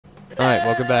Alright,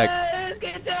 welcome back. Let's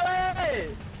get to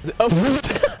it! Oh.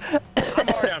 I'm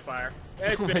already on fire.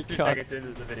 It's Oh been my 2 God. seconds into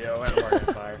the video, and I'm already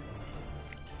on fire.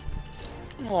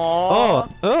 Oh,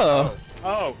 Aww. oh,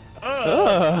 Oh.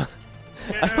 oh.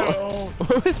 Ew.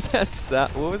 What was that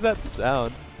sound? What was that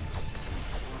sound?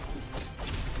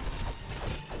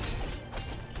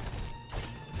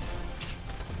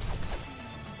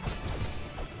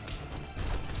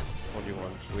 What do you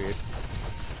want? It's weird.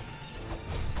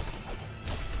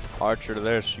 Archer to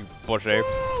this, you pussy.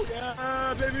 Woo,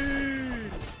 yeah,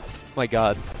 baby! My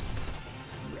god.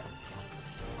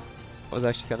 That was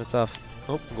actually kind of tough.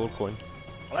 Oh, gold coin.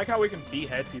 I like how we can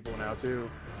behead people now, too.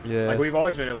 Yeah. Like, we've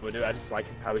always been able to do it. I just like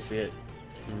how we see it.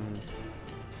 Mm.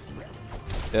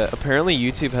 Yeah, apparently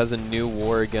YouTube has a new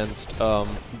war against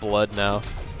blood now.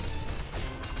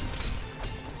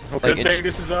 Oh, Like, good thing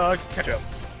this is catch up.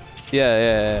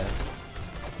 Yeah.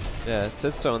 Yeah, it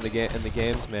says so in the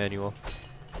game's manual.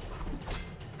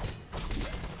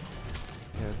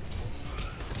 Yeah.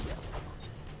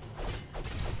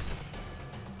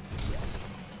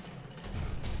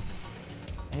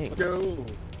 Dang. Let's go.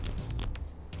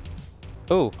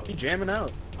 Oh. He jamming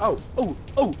out. Oh,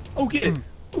 get it.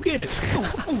 Oh, get it.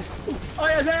 Oh,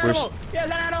 yes, an We're animal. Yes,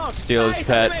 an animal. steal his He's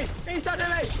pet. touching me. He's touching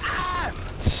me. Ah!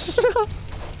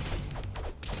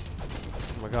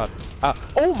 Oh my god.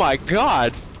 Oh my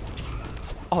god!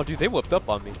 Oh dude, they whooped up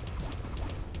on me.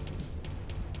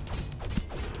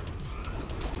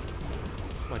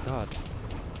 Oh my god.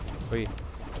 Wait.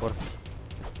 What?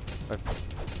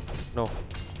 No.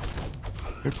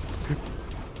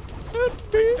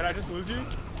 Did I just lose you?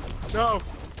 No.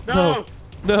 No.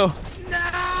 No.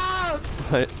 No!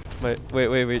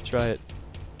 Wait, try it.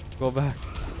 Go back.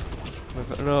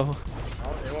 No.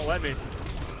 Oh, it won't let me.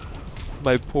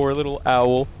 My poor little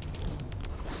owl.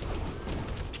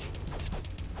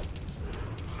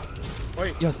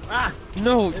 Wait. Yes. Ah!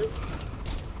 No! Ew.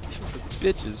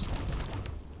 Bitches.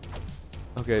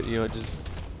 Okay, you know, just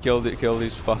kill these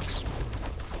fucks.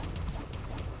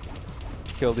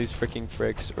 Kill these freaking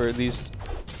fricks, or at least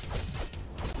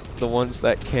the ones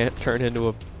that can't turn into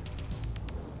a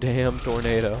damn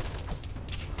tornado.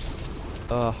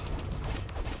 Ugh.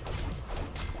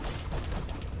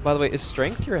 By the way, is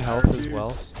strength your health as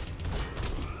well?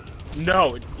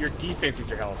 No, your defense is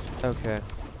your health. Okay.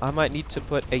 I might need to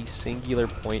put a singular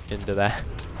point into that.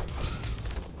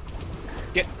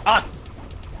 Get up!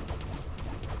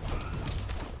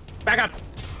 Back up!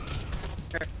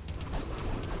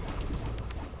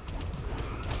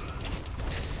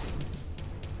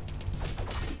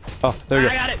 Oh, there we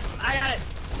go. I got it!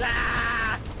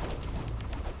 Ah!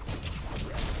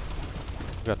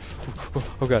 Oh god.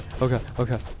 Oh god. Oh god. Oh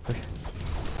god. Okay.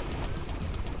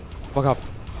 Fuck up.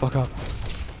 Fuck up.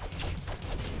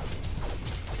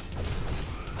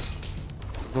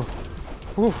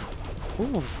 Oof.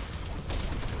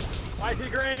 Oof. Why is he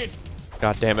green?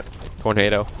 God damn it.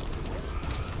 Tornado.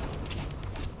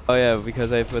 Oh yeah,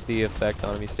 because I put the effect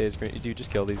on him, he stays green. Dude,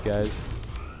 just kill these guys.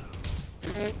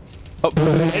 Oh.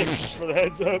 Thanks for the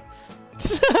heads up.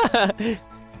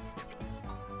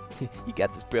 You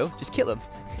got this, bro. Just kill him.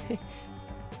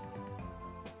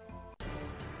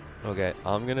 Okay,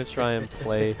 I'm gonna try and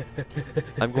play.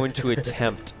 I'm going to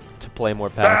attempt to play more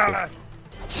passive.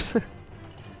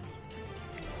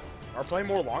 Or play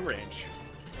more long range.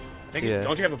 I think. Yeah.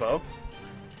 Don't you have a bow?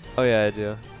 Oh yeah, I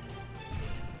do.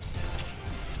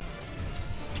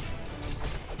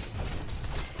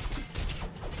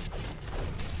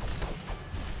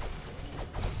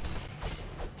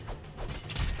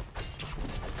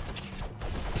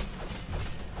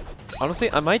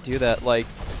 Honestly, I might do that. Like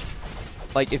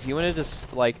if you wanted to,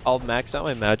 like, I'll max out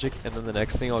my magic, and then the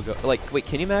next thing I'll go. Like, wait,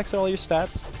 can you max out all your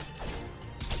stats?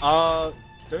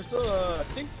 There's I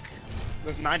think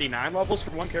there's 99 levels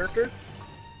for one character.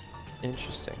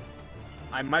 Interesting.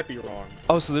 I might be wrong.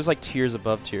 Oh, so there's like tiers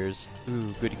above tiers.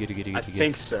 Ooh, goody. I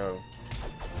think so.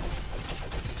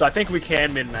 So I think we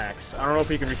can min-max. I don't know if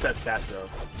we can reset stats though.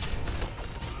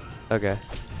 Okay.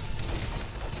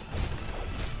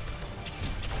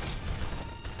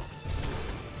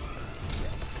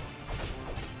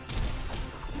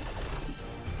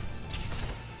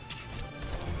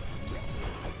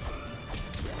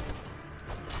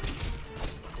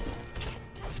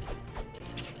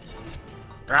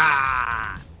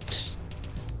 Ah!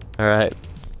 All right.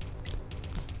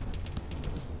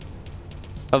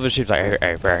 Other sheep's like,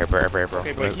 hey, bro.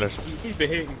 Okay, but he's been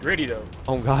hitting gritty though.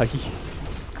 Oh god, he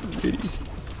gritty.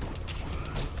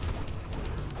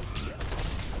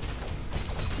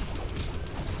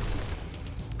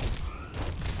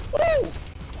 Woo!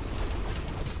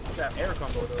 That air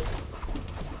combo though.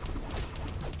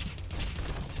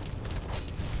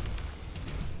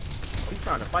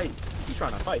 trying to fight. He's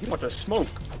trying to fight. He wants to smoke.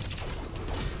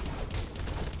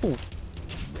 Oof.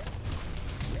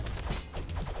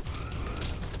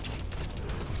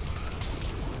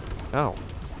 Ow.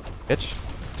 Bitch.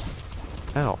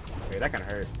 Ow. Okay, that kind of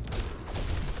hurt.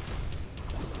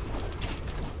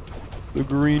 The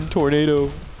green tornado.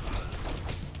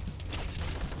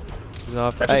 He's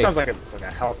off. That just sounds like it's like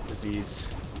a health disease.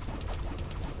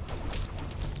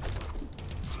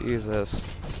 Jesus.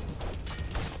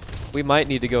 We might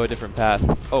need to go a different path.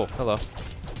 Oh, hello.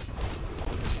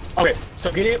 Okay,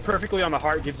 so getting it perfectly on the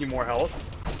heart gives you more health.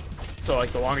 So like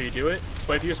the longer you do it,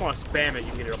 but if you just want to spam it,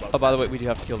 you can get it above. Oh, by the way, we do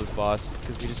have to kill this boss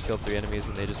because we just killed 3 enemies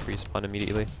and they just respawn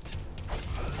immediately.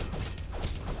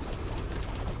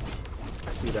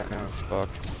 I see that now. Fuck.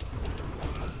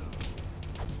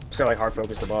 Just gotta like hard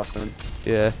focus the boss then.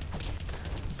 Yeah.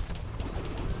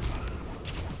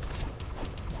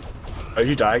 Oh, did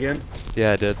you die again?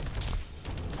 Yeah, I did.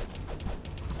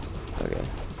 Okay.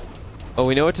 Oh,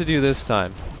 we know what to do this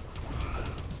time.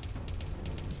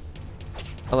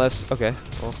 Unless, okay.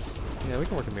 Well, yeah, we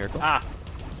can work a miracle. Ah!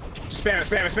 Spam it,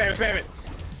 spam it, spam it, spam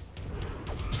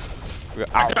it!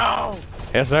 Ow. No!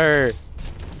 Yes, sir!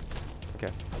 Okay.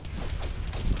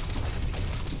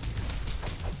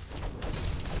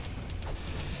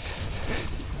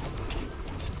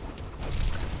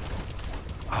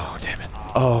 Oh, damn it.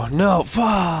 Oh, no!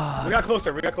 Fuck! We got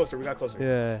closer, we got closer, we got closer.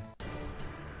 Yeah.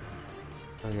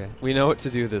 Okay. We know what to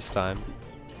do this time.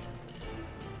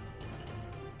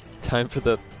 Time for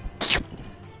the...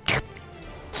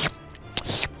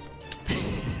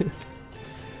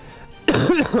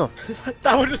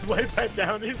 That one just laid back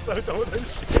down, he's so done with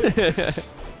this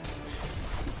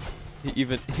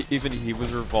shit. Even he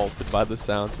was revolted by the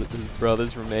sounds that his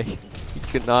brothers were making. He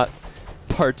could not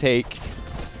partake.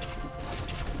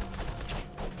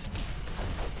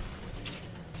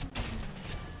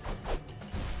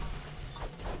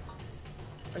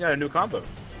 I got a new combo.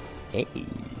 Hey,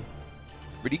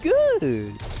 it's pretty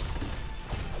good.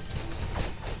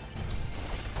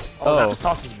 Oh, that just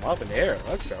tosses him up in the air.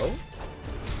 Let's go.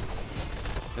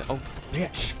 Oh,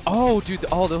 bitch. Oh, dude.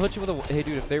 Oh, they'll hit you with a... Hey,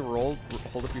 dude, if they roll,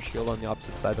 hold up your shield on the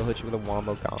opposite side, they'll hit you with a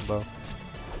wombo combo.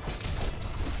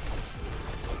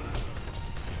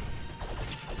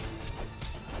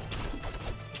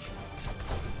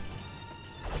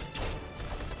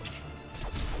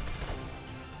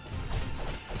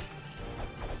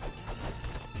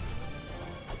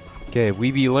 Okay,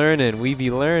 we be learning, we be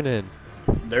learning.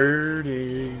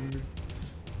 Nerding.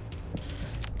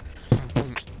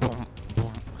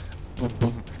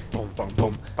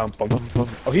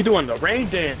 Oh, he doing the rain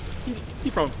dance. He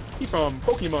from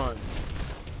Pokemon.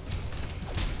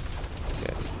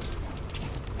 Okay.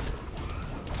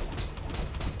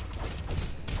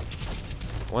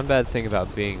 One bad thing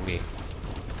about being me.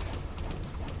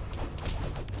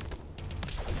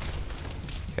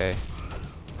 Okay.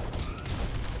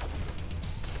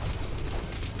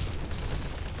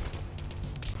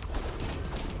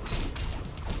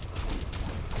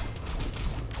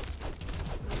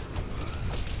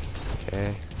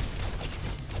 Okay.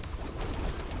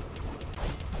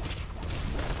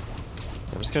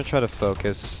 I'm just gonna try to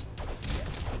focus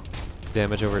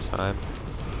damage over time.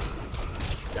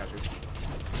 Gotcha.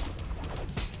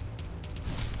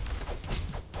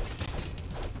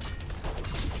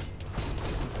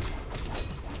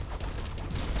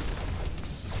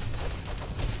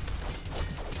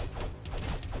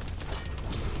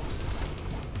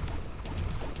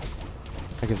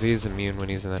 I guess he's immune when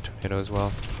he's in that tornado as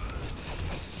well.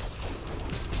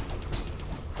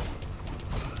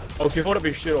 Oh, if you hold up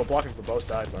your shield, it'll block him from both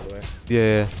sides, by the way.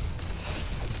 Yeah.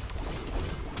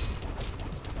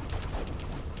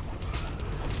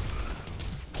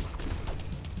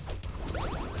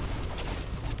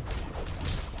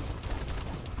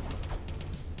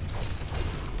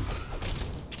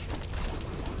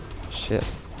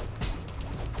 Shit.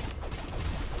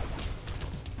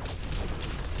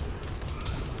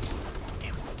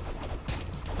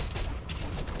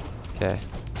 Okay.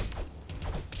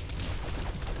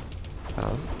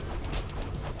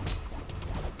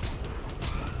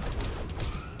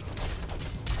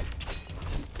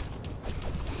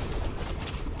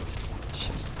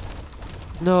 Shit.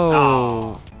 No.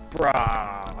 Oh,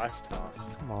 brah, that's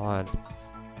tough. Come on.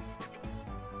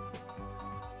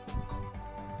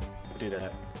 Do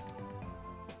that.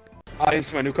 I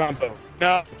need my new combo.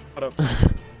 No. Hold up.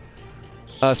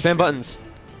 Spam buttons.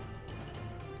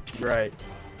 Right.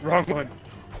 Wrong one.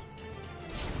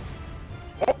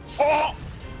 Oh, oh!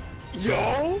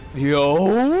 Yo!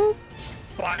 Yo!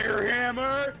 Fire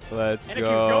hammer! Let's And it go.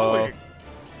 keeps going.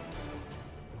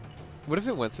 What if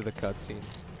it went through the cutscene?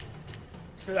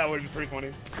 That would be pretty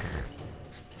funny.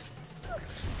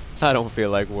 I don't feel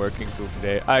like working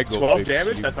today. I go 12 big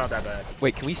damage? sleep. That's not that bad.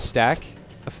 Wait, can we stack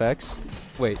effects?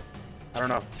 Wait, I don't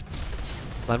know.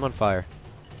 light 'em on fire.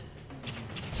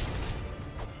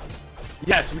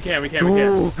 Yes, we can.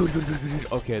 Oh, good.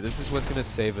 Okay, this is what's gonna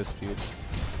save us, dude.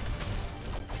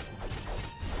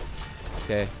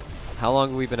 Okay, how long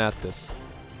have we been at this?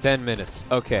 10 minutes.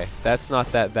 Okay, that's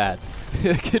not that bad.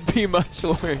 It could be much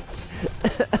worse.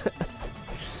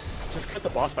 Just cut the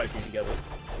boss fight scene together.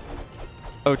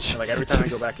 Oh, And, like every time I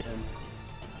go back in.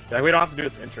 Like we don't have to do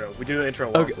this intro. We do the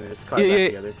intro once and just cut it back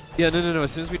together. Yeah, no.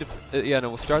 As soon as we,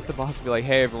 we'll start the boss and be like,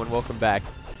 "Hey, everyone, welcome back."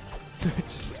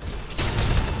 Just.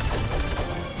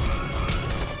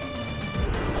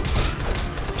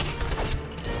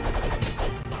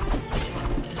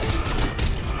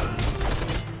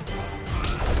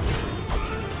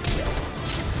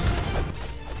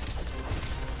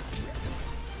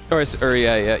 Or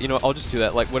yeah. You know, I'll just do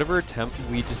that. Like whatever attempt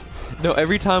we just. No,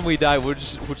 every time we die, we'll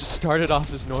just start it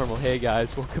off as normal. Hey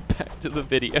guys, welcome back to the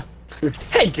video.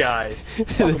 Hey guys,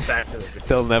 welcome back to the video.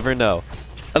 They'll never know.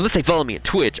 Unless they follow me on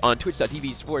Twitch, on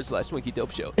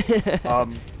twitch.tv/SwinkyDopeShow.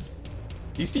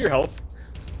 Do you see your health?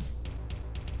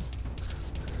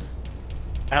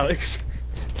 Alex?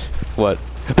 What?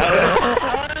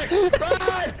 Alex!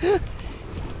 Run!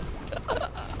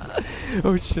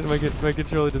 Oh shit, my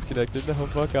controller disconnected. No,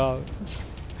 fuck off.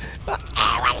 Why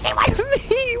does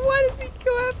he want me? Why does he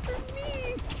go after me?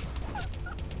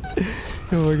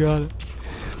 Oh my god.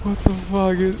 What the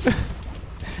fuck is...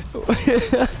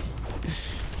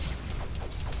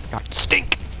 God,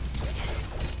 stink!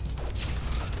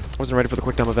 Wasn't ready for the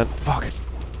quick time event. Fuck.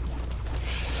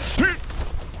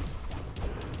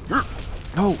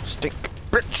 No, stink.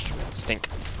 Bitch! Stink.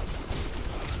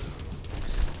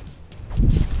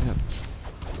 Yeah.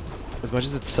 As much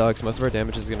as it sucks, most of our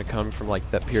damage is gonna come from like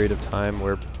that period of time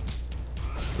where...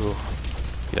 Ooh.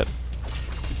 Yep.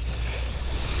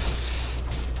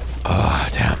 Oh,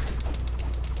 damn.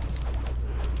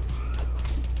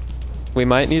 We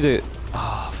might need to...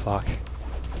 Oh, fuck.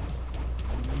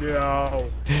 No.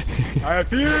 I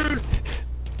refuse!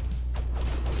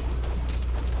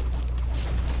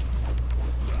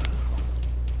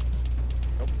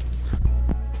 Nope.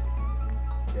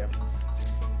 Yeah.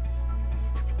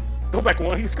 Go back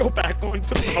one. Go back one.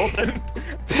 Put some health in.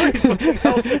 Please put some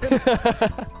health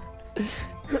in.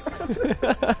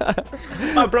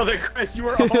 My brother Chris, you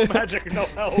are all magic, no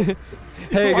health.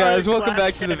 Hey guys, welcome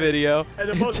back to the video.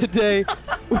 Today,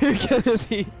 we're gonna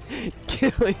be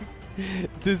killing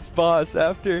this boss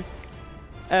after...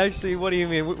 Actually, what do you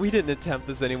mean? We didn't attempt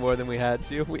this any more than we had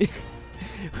to. We're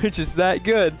just that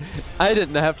good. I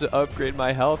didn't have to upgrade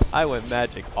my health. I went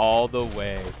magic all the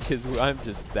way, because I'm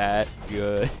just that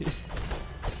good.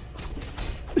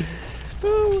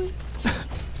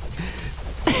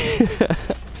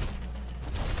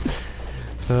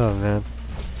 Oh man.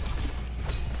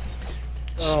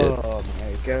 Oh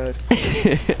my god.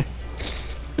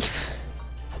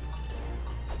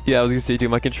 Yeah, I was gonna say,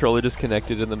 dude, my controller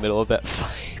disconnected in the middle of that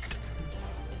fight.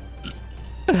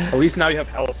 At least now you have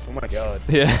health. Oh my god.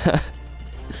 Yeah.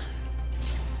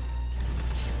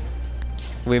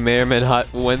 We may or may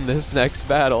not win this next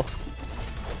battle.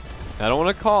 I don't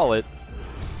want to call it,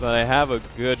 but I have a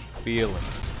good feeling.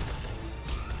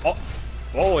 Oh,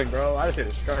 bowling, bro. I just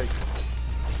hit a strike.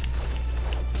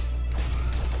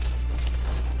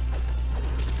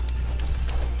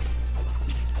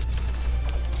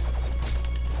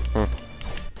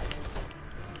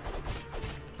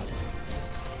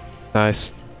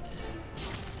 Nice.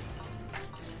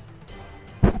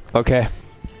 Okay.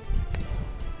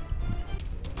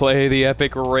 Play the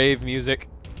epic rave music.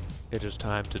 It is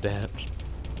time to dance.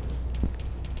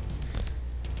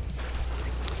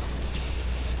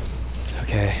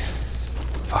 Okay.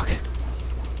 Fuck.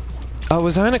 Oh,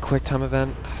 was I in a quick time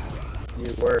event?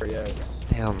 You were, yes.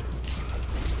 Damn.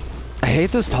 I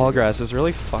hate this tall grass. This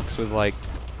really fucks with, like...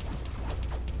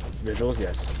 Visuals,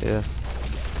 yes. Yeah.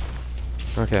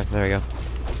 Okay, there we go.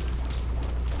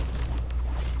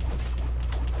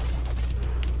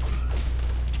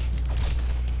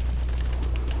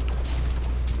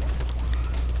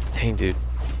 Dang, dude.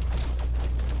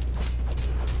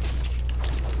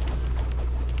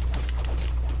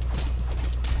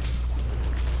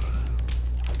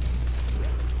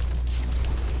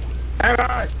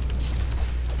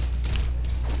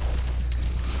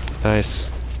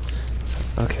 Nice.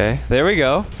 Okay, there we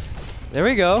go. There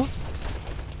we go.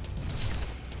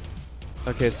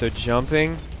 Okay, so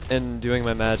jumping and doing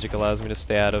my magic allows me to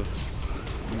stay out of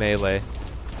melee.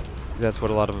 That's what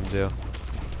a lot of them do.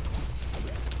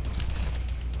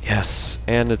 Yeah. Yes,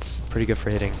 and it's pretty good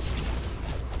for hitting.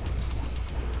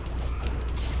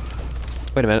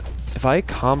 Wait a minute. If I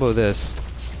combo this...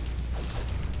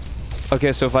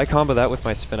 Okay, so if I combo that with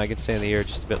my spin, I can stay in the air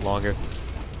just a bit longer.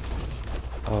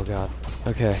 Oh god.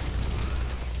 Okay.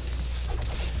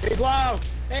 He's loud!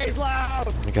 He's loud!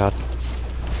 Oh my god.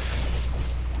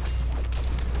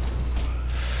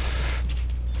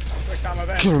 Quick time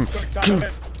event. Kill him. Quick time Kill him.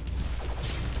 event.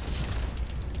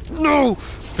 No!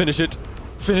 Finish it.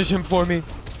 Finish him for me.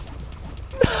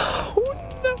 No!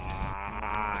 No!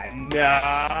 No!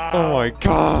 Oh my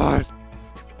god!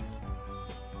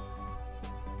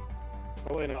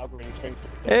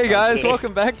 Hey guys,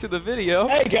 welcome back to the video.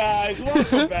 Hey guys,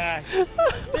 welcome back.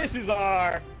 This is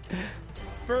our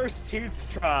first teeth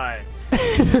try.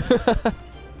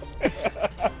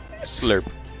 Slurp.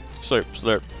 Slurp,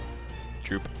 slurp.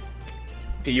 Troop.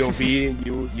 POV,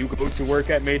 you go to work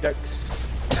at Maydex.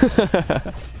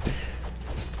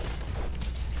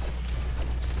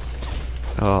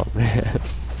 Oh man.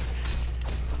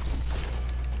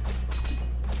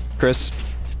 Chris.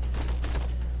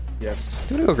 Yes.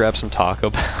 You wanna go grab some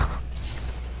Taco Bell?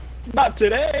 Not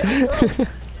today!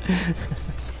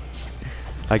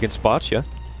 I can spot you.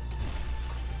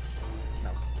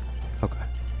 No. Okay.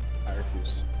 I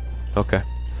refuse. Okay.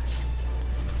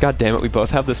 God damn it, we both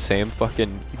have the same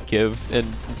fucking give and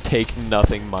take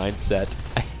nothing mindset.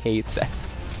 I hate that.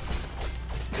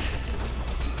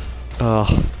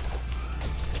 Ugh.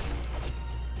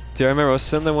 Dude, I remember I was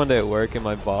sitting there one day at work and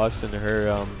my boss and her,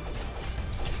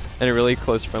 and a really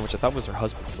close friend, which I thought was her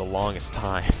husband for the longest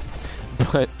time.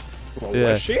 But, Well,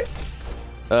 yeah. was she?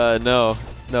 No.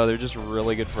 No, they're just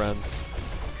really good friends.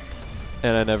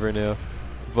 And I never knew.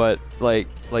 But, like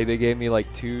they gave me,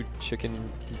 like, 2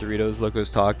 chicken Doritos Locos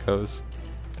Tacos.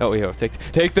 Oh, yeah,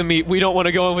 take the meat. We don't want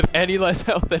to go in with any less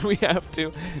health than we have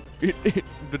to.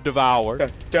 Devour.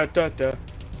 Da, da, da.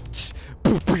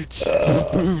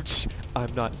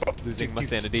 I'm not losing my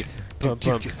sanity. Bum,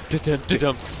 bum.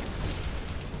 Da-dum.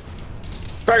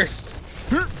 First!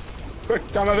 Quick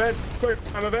time event! Quick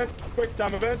time event! Quick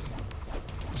time event!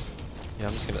 Yeah,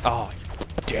 I'm just gonna. Oh,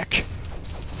 dick.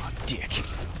 Oh, dick.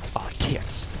 Oh,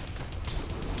 tits.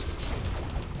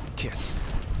 Tits.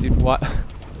 Dude, what?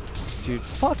 Dude,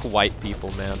 fuck white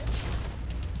people, man.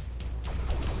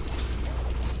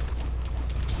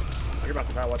 You're about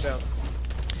to die, watch out.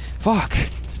 Fuck.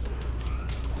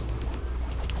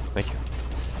 Thank you.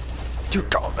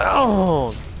 Dude, calm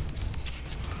down!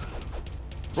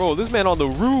 Bro, this man on the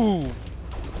roof!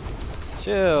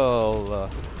 Chill.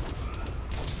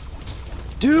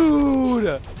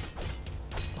 Dude!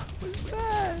 What is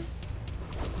that?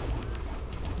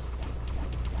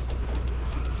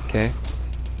 Okay.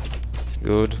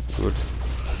 Good, good.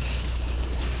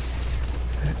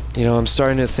 You know, I'm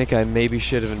starting to think I maybe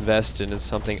should have invested in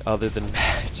something other than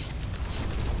magic.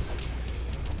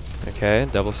 Okay,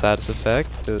 double status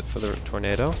effect for the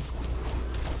tornado.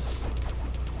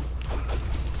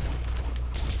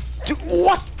 Dude,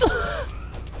 what the?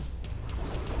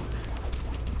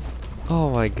 Oh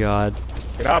my god.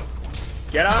 Get up!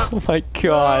 Get up! Oh my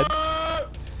god. Ah!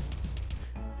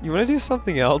 You wanna do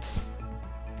something else?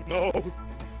 No,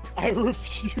 I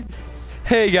refuse.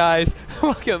 Hey guys,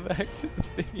 welcome back to the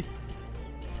video.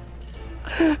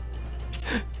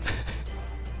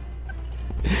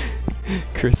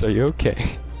 Chris, are you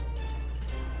okay?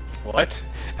 What?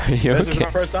 Are you This is okay?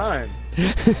 my first time.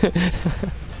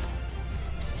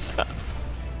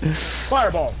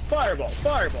 Fireball! Fireball!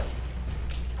 Fireball!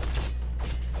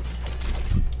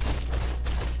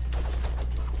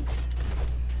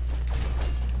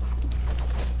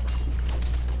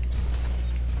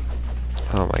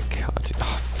 Oh my god, dude.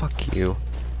 Oh, fuck you.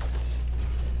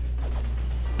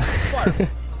 Fireball!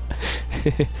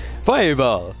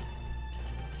 Fireball!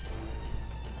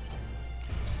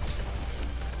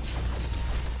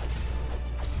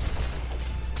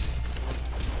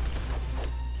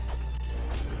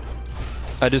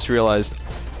 I just realized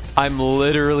I'm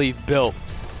literally built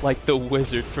like the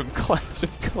wizard from Clash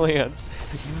of Clans.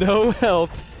 No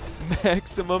health,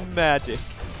 maximum magic.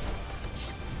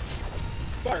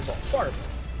 Fireball! Fireball!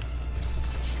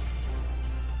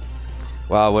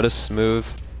 Wow, what a smooth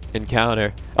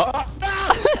encounter. Oh, oh my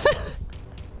god.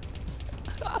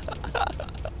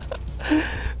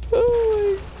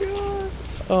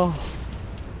 Oh.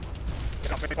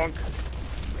 Get off me, punk!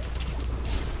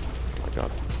 Oh my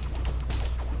god.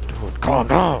 Dude, calm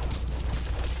down.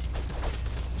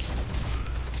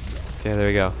 Okay, there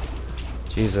we go.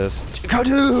 Jesus.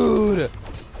 Dude!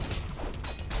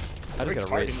 I just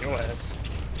gotta rage. Your ass.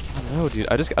 I know, dude.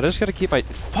 I just gotta keep my.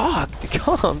 Fuck!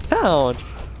 Calm down.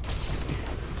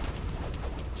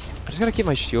 just gotta keep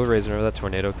my shield raised whenever that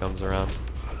tornado comes around.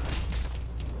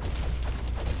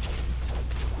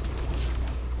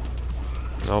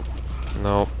 Nope.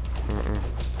 Nope.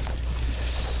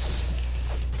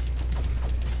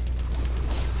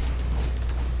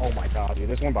 Oh my god, dude,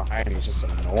 this one behind me is just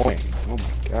annoying. Oh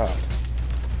my god.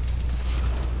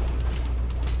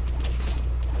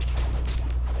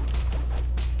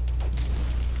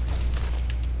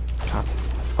 God,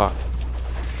 fuck.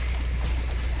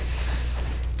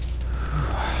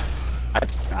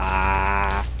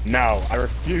 No, I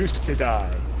refuse to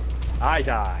die. I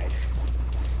died.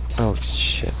 Oh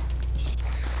shit.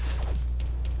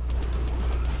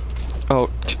 Oh.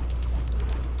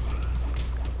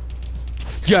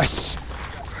 Yes!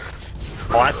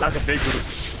 Oh, that's a big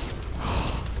boost.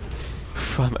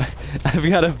 I've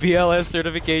got a BLS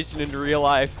certification in real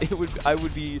life. I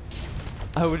would be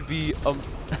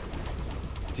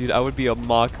dude, I would be a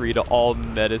mockery to all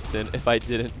medicine if I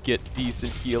didn't get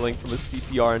decent healing from a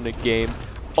CPR in the game.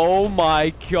 Oh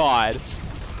my god.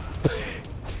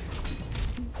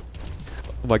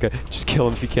 Oh my god, just kill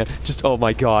him if you can. Just, oh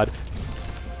my god.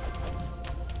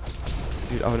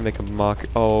 Dude, I want to make a mock.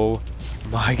 Oh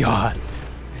my god.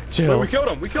 Chill. Wait, we killed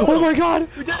him. We killed him. Oh my god.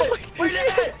 We did it. We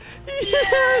did it.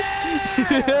 Yes.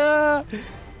 Yeah.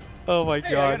 Oh my Hey,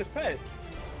 I god. got his pet.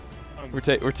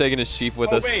 We're taking a sheep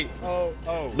with us. Wait. Oh.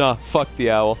 Nah, fuck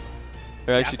the owl.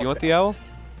 Or actually, do you want the owl?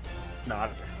 No, I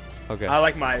don't care. Okay. I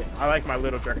like my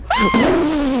little dragon.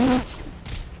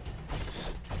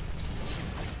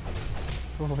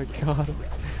 Oh my god.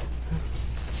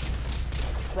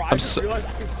 Bro, I just realized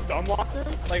I can stun lock them.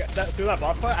 Like through that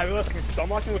boss fight, I realized I can stun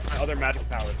lock them with my other magic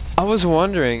powers. I was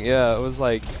wondering, yeah, it was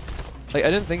like I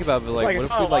didn't think about it, but like, It's what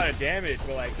not if we a lot like of damage,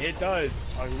 but like it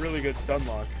does a really good stun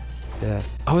lock. yeah.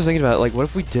 I was thinking about it, like, what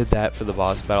if we did that for the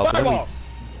boss battle, but then we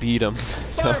beat him.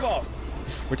 So Fireball!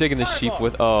 we're taking the sheep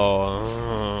with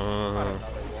Oh,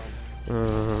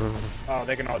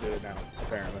 they can all do it now,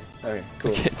 apparently. Okay,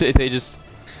 cool. they just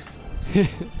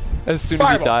as soon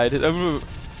as he died.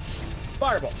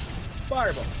 Fireball!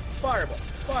 Fireball! Fireball!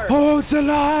 Fireball! Oh, it's a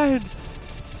line!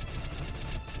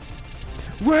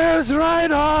 Where's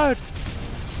Reinhardt?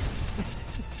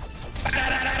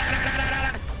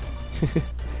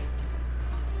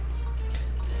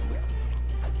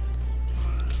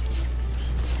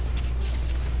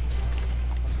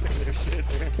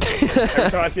 Every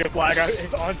time I see a flag,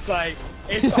 it's on site.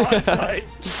 It's on site.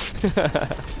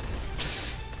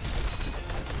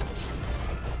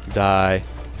 Die,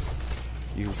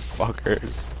 you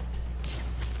fuckers.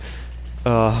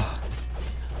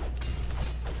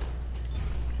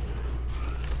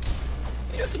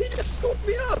 He just scooped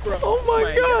me up, bro. Oh my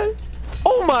god.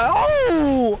 Oh my.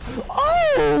 Oh.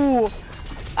 Oh.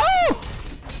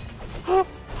 Oh.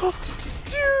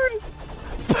 Dude.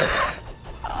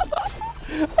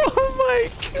 Oh my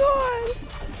god.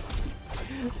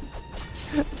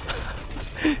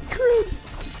 Chris.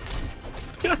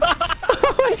 Oh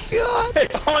my god.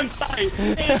 It's on site.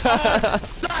 It's on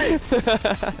site.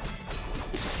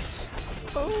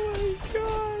 Oh my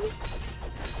god.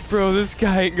 Bro, this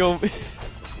guy ain't gonna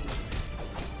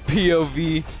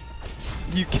POV.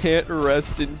 You can't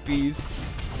rest in peace.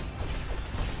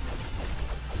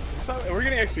 So, are we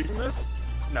getting XP from this?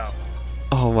 No.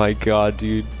 Oh my god,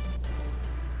 dude.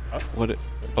 What?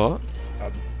 Oh?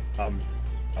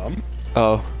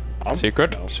 Oh.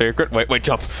 Secret? No. Secret? Wait,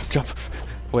 jump.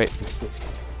 Wait.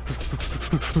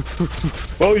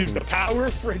 We'll use the power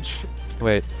of friendship.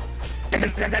 Wait.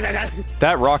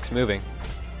 That rock's moving.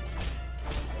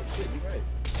 Oh shit, you're right.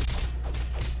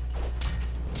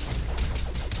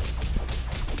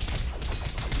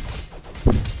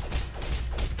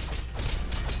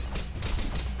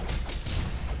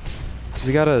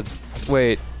 We gotta...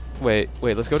 Wait,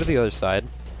 let's go to the other side.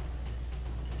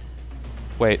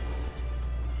 Wait,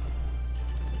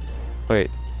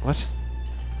 what?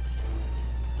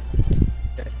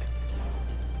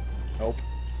 Nope.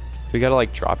 We gotta,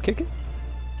 like, drop kick it?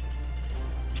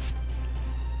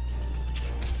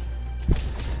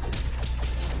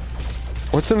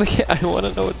 What's in the I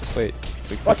wanna know what's... Wait.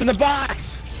 What's in the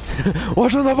box?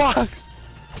 What's in the box?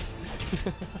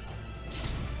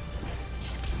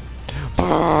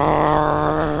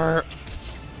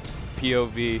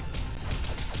 POV.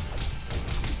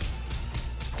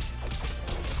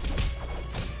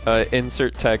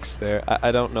 Insert text there.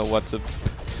 I don't know what to...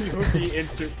 POV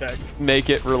insert text. Make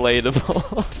it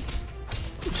relatable.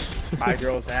 My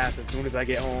girl's ass as soon as I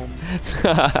get home.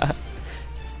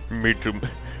 Me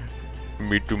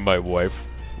too, my wife.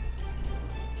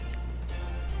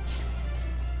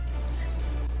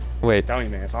 Wait. I'm telling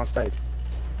you, man, it's on site.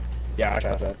 Yeah, I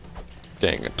got that.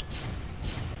 Dang it.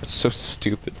 So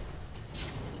stupid.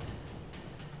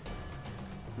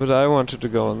 But I wanted to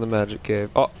go in the magic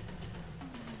cave. Oh.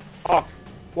 Oh,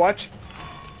 what?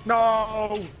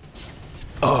 No!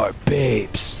 Oh,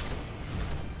 babes.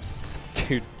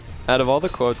 Dude, out of all the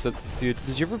quotes, dude,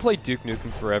 did you ever play Duke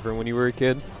Nukem Forever when you were a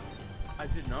kid? I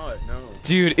did not, no.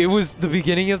 Dude, it was, the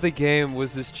beginning of the game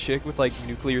was this chick with like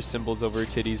nuclear symbols over her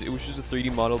titties. It was just a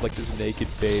 3D model of like this naked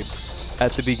babe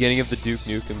at the beginning of the Duke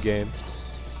Nukem game.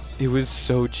 It was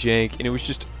so jank, and it was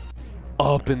just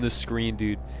up in the screen,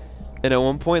 dude. And at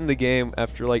one point in the game,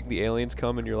 after like the aliens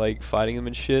come and you're like fighting them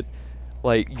and shit,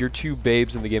 like your two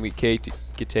babes in the game get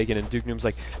taken, and Duke Nukem's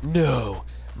like, "No,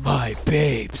 my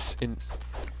babes," and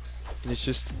it's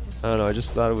just, I don't know. I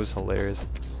just thought it was hilarious.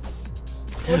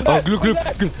 Oh, gloop gloop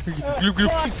gloop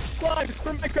gloop. Slime,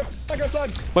 from Minecraft, slime.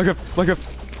 Minecraft.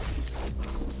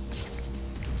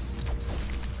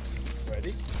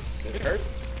 Ready? It hurts.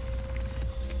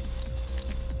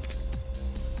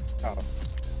 Oh.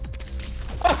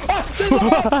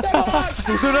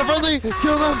 They're not friendly!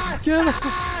 Kill them! Kill them!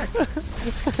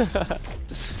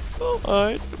 Oh,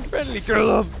 it's so friendly!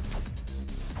 Kill them!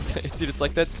 Dude, it's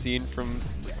like that scene from...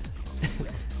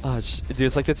 Oh, dude,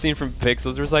 it's like that scene from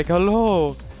Pixels where it's like,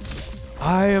 "Hello!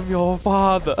 I am your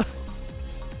father!"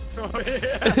 Oh,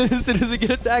 yeah. As soon as they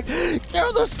get attacked,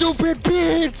 kill the stupid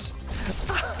bitch!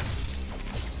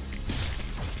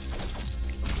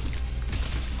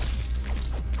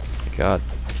 God.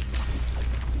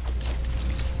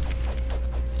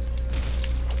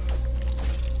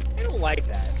 I don't like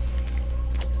that.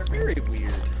 They're very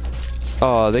weird.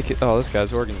 Oh, this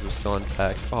guy's organs were still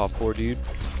intact. Oh, poor dude.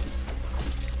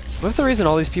 What if the reason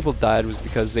all these people died was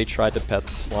because they tried to pet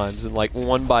the slimes and like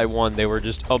one by one they were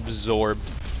just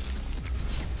absorbed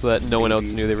so that no one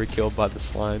else knew they were killed by the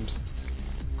slimes?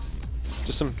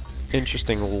 Just some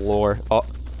interesting lore. Oh.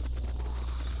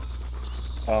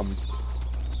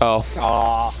 Oh.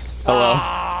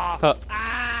 Hello.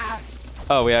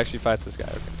 Oh, we actually fight this guy.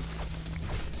 Okay.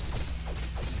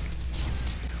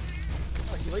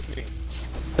 Oh, you like me.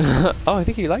 Oh, I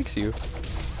think he likes you.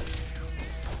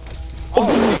 Oh,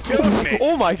 he killed me.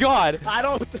 Oh my god! I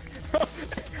don't...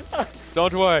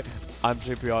 Don't worry, I'm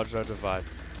GPR certified.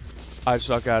 I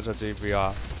suck as a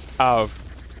GPR. Ow.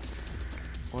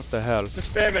 What the hell?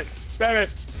 Just spam it. Spam it.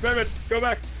 Spam it. Go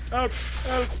back. Help.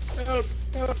 Help. Help.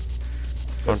 Help.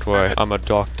 Don't worry, I'm a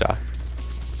doctor.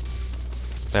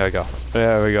 There we go.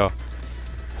 There we go.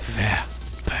 There.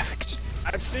 Perfect.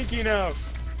 I'm stinky now.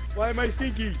 Why am I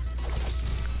stinky?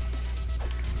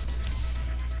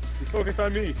 He's focused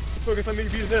on me. He's focused on me.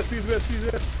 Use this. Use this. Use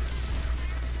this.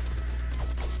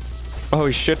 Oh,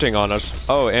 he's shitting on us.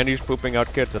 Oh, and he's pooping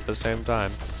out kids at the same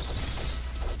time.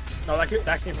 No, that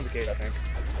came from the gate, I think.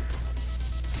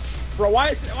 Bro, why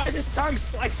is his tongue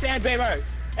like sandpaper?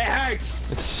 It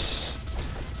hurts. It's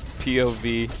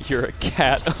POV. You're a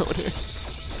cat owner.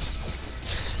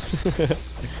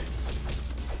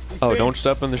 Oh, don't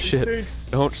step in the shit.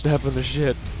 Don't step in the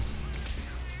shit.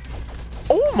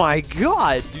 Oh my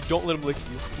god! You don't let him lick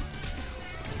you.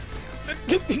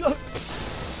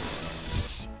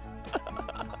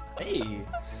 Hey.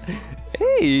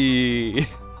 Hey!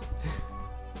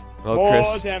 Well, Chris,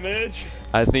 more damage.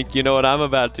 I think you know what I'm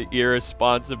about to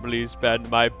irresponsibly spend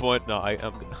my point. No, I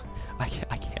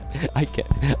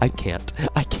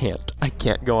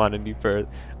can't go on any further.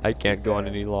 I can't go on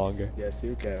any longer. Yes,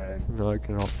 you can. No, I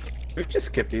cannot. We just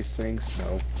skip these things.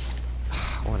 No.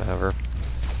 Whatever.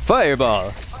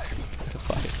 Fireball!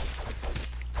 Fire.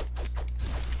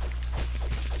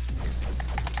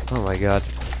 Oh my god.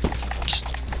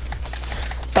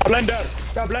 Stop blender!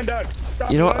 Stop blender!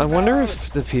 Stop You know, I blender! wonder if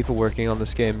the people working on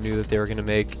this game knew that they were gonna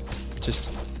make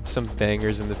just some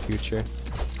bangers in the future.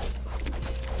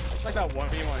 It's like that one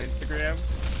meme on Instagram.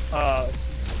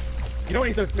 You don't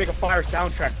need to make a fire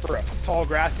soundtrack for a tall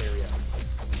grass area.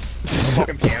 The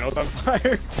fucking piano's on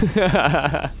fire.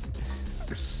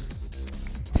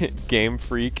 Game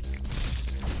Freak.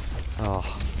 Oh,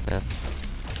 man.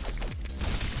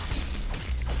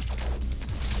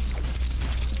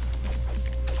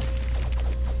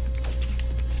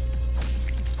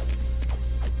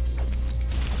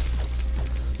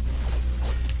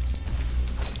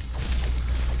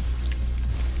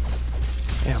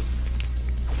 Damn.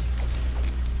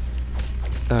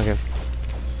 Okay.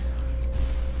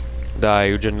 Die,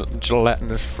 you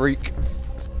gelatinous freak.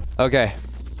 Okay.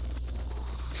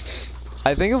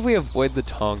 I think if we avoid the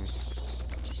tongue,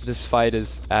 this fight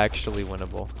is actually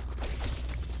winnable.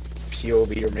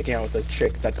 POV, you're making out with a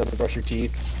chick that doesn't brush her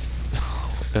teeth.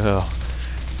 Ugh.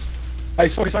 Hey,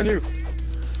 focus on you!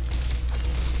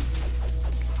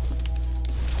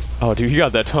 Oh, dude, you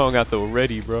got that tongue out the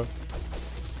ready, bro.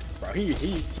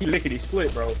 He lickety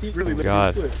split, bro. He really lickety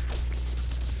God. split.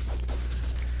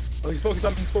 Oh, he's focused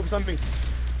on me. He's focused on me.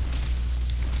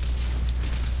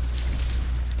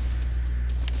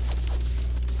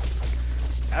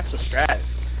 That's the strat.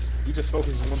 He just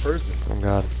focuses on one person. Oh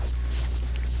God.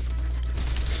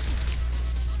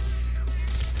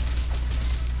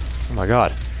 Oh my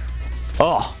God.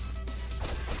 Oh.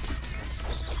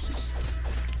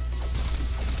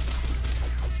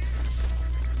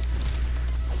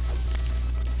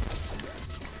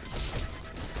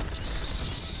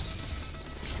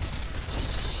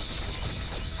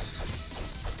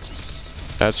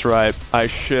 That's right. I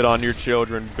shit on your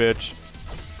children, bitch.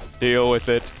 Deal with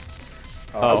it.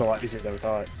 Oh, that was a lot easier than we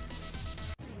thought.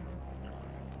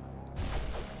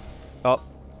 Oh.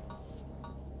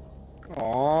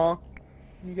 Aww.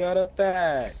 You got up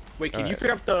that. Wait, can you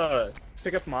pick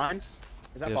up mine?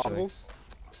 Is that Yeah, possible?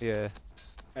 Yeah.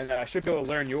 And then I should be able to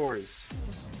learn yours.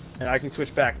 And I can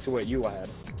switch back to what you had.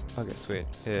 Okay, sweet.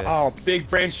 Yeah. Oh, big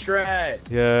brain strat.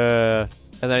 Yeah.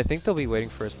 And then I think they'll be waiting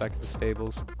for us back at the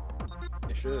stables.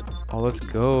 They should. Oh, let's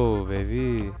go,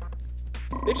 baby.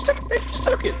 They just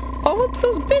took it. Oh, what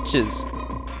those bitches?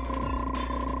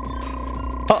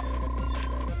 Oh,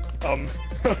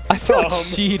 I felt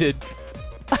cheated.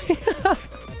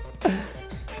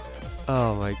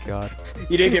 Oh my God.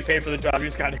 You didn't get paid for the job, you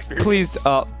just got experience. Please,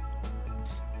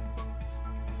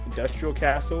 Industrial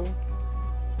Castle.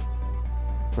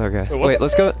 Okay. Wait, Wait,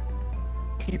 let's go.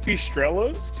 PP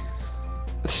Strellos?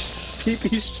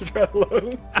 PP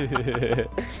Strello.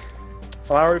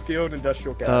 Flower Field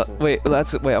Industrial Castle. Wait, I'm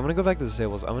gonna go back to the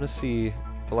stables. I'm gonna see,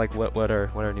 like, what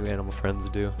our new animal friends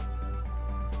do.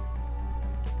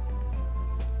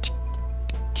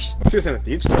 Let's do some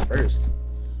Thieves stuff first.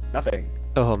 Nothing.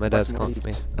 Oh, my dad's calling for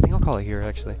me. I think I'll call it here,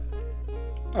 actually.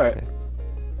 Alright. Okay.